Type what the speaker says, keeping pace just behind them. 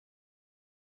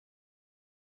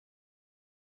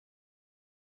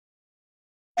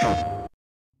We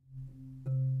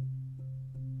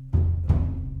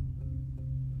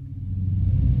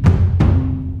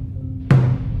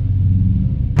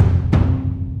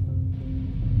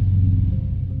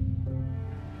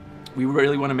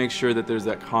really want to make sure that there's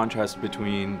that contrast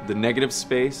between the negative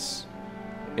space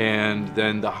and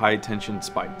then the high tension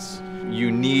spikes.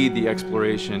 You need the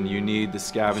exploration, you need the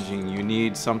scavenging, you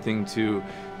need something to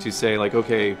say like,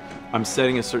 okay, I'm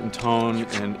setting a certain tone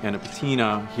and a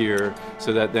patina here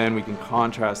so that then we can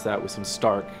contrast that with some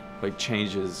stark like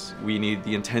changes. We need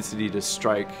the intensity to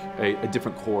strike a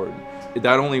different chord.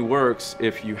 That only works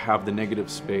if you have the negative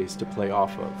space to play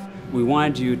off of. We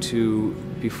wanted you to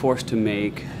be forced to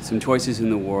make some choices in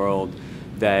the world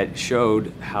that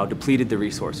showed how depleted the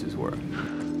resources were.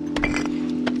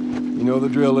 You know the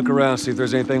drill. Look around, see if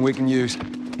there's anything we can use.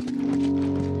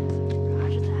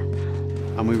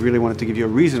 And we really wanted to give you a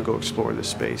reason to go explore this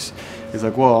space. It's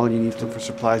like, well, you need to look for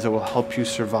supplies that will help you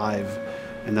survive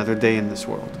another day in this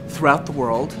world. Throughout the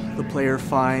world, the player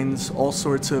finds all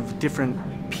sorts of different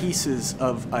pieces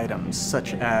of items,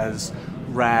 such as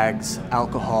rags,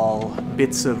 alcohol,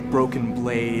 bits of broken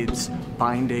blades,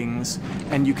 bindings,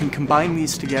 and you can combine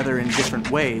these together in different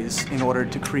ways in order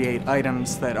to create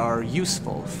items that are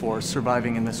useful for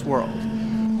surviving in this world.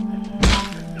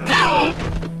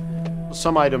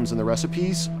 Some items in the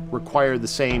recipes require the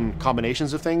same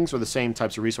combinations of things or the same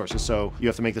types of resources. So you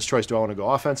have to make this choice, do I want to go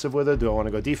offensive with it? Do I want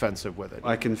to go defensive with it?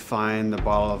 I can find a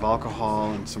bottle of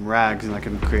alcohol and some rags and I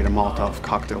can create a Molotov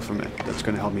cocktail from it. That's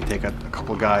going to help me take out a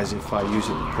couple guys if I use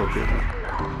it appropriately.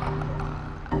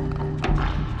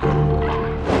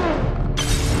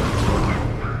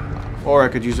 Or I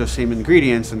could use those same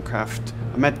ingredients and craft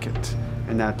a medkit.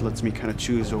 And that lets me kind of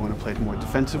choose, do I want to play it more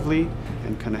defensively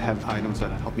and kind of have items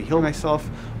that help me heal myself,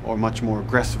 or much more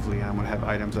aggressively, I'm going to have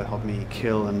items that help me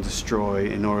kill and destroy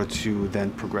in order to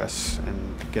then progress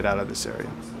and get out of this area.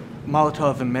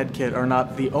 Molotov and medkit are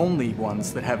not the only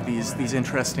ones that have these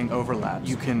interesting overlaps.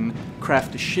 You can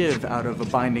craft a shiv out of a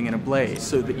binding and a blade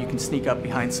so that you can sneak up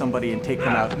behind somebody and take them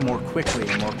out more quickly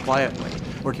and more quietly,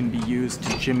 or can be used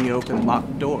to jimmy open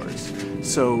locked doors.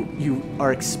 So you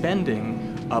are expending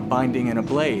a binding and a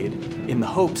blade in the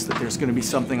hopes that there's going to be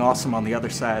something awesome on the other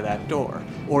side of that door.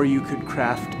 Or you could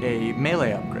craft a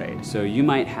melee upgrade. So you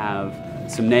might have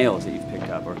some nails that you've picked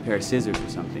up or a pair of scissors or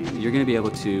something. You're going to be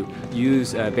able to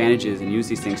use bandages and use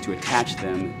these things to attach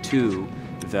them to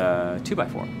the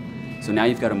 2x4. So now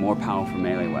you've got a more powerful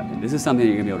melee weapon. This is something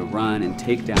you're going to be able to run and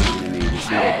take down an enemy in a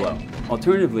single blow.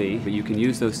 Alternatively, you can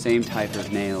use those same type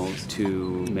of nails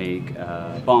to make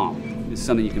a bomb. This is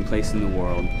something you can place in the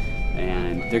world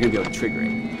and they're going to be able to trigger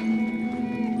it.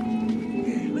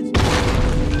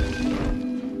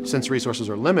 Since resources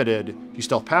are limited, you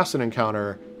stealth past an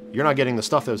encounter, you're not getting the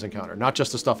stuff that was encountered. Not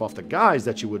just the stuff off the guys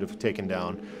that you would have taken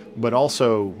down, but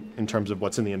also in terms of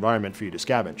what's in the environment for you to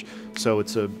scavenge. So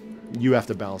you have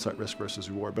to balance that risk versus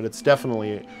reward, but it's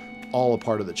definitely all a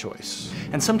part of the choice.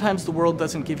 And sometimes the world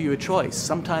doesn't give you a choice.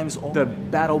 Sometimes the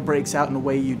battle breaks out in a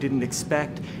way you didn't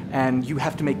expect and you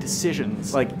have to make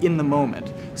decisions, like in the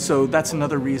moment. So that's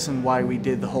another reason why we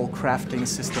did the whole crafting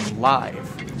system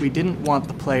live. We didn't want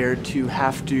the player to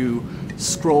have to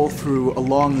scroll through a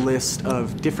long list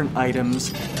of different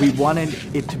items. We wanted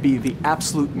it to be the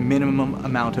absolute minimum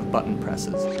amount of button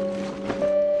presses.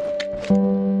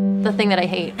 The thing that I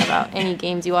hate about any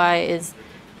game's UI is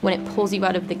when it pulls you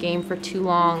out of the game for too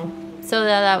long. So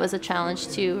that was a challenge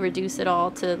to reduce it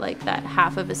all to like that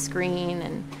half of a screen,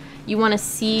 and you want to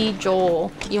see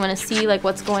Joel, you want to see like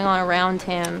what's going on around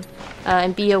him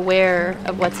and be aware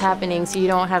of what's happening so you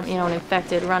don't have an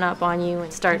infected run up on you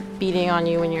and start beating on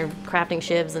you when you're crafting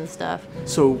shivs and stuff.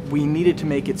 So we needed to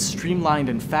make it streamlined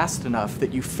and fast enough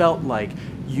that you felt like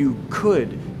you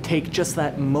could take just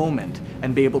that moment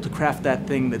and be able to craft that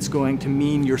thing that's going to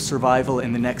mean your survival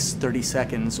in the next 30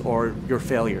 seconds or your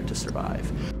failure to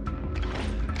survive.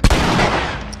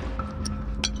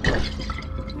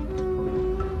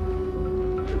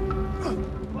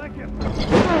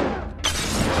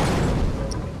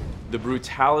 The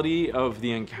brutality of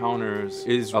the encounters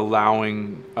is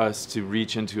allowing us to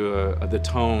reach into the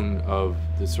tone of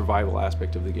the survival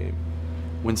aspect of the game.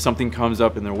 When something comes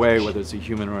up in their way, whether it's a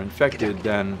human or infected,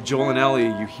 then Joel and Ellie,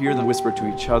 you hear them whisper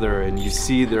to each other and you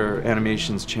see their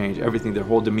animations change. Everything, their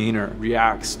whole demeanor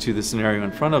reacts to the scenario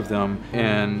in front of them.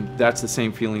 And that's the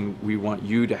same feeling we want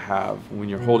you to have when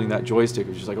you're holding that joystick.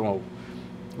 It's just like, oh,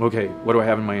 okay, what do I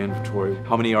have in my inventory?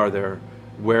 How many are there?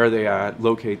 Where are they at?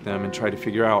 Locate them and try to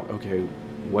figure out, okay,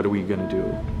 what are we gonna do?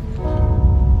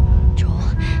 Joel,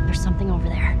 there's something over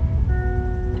there.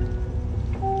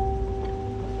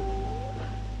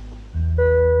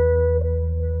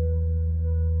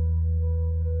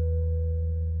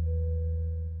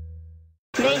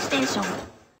 プレイステーショ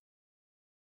ン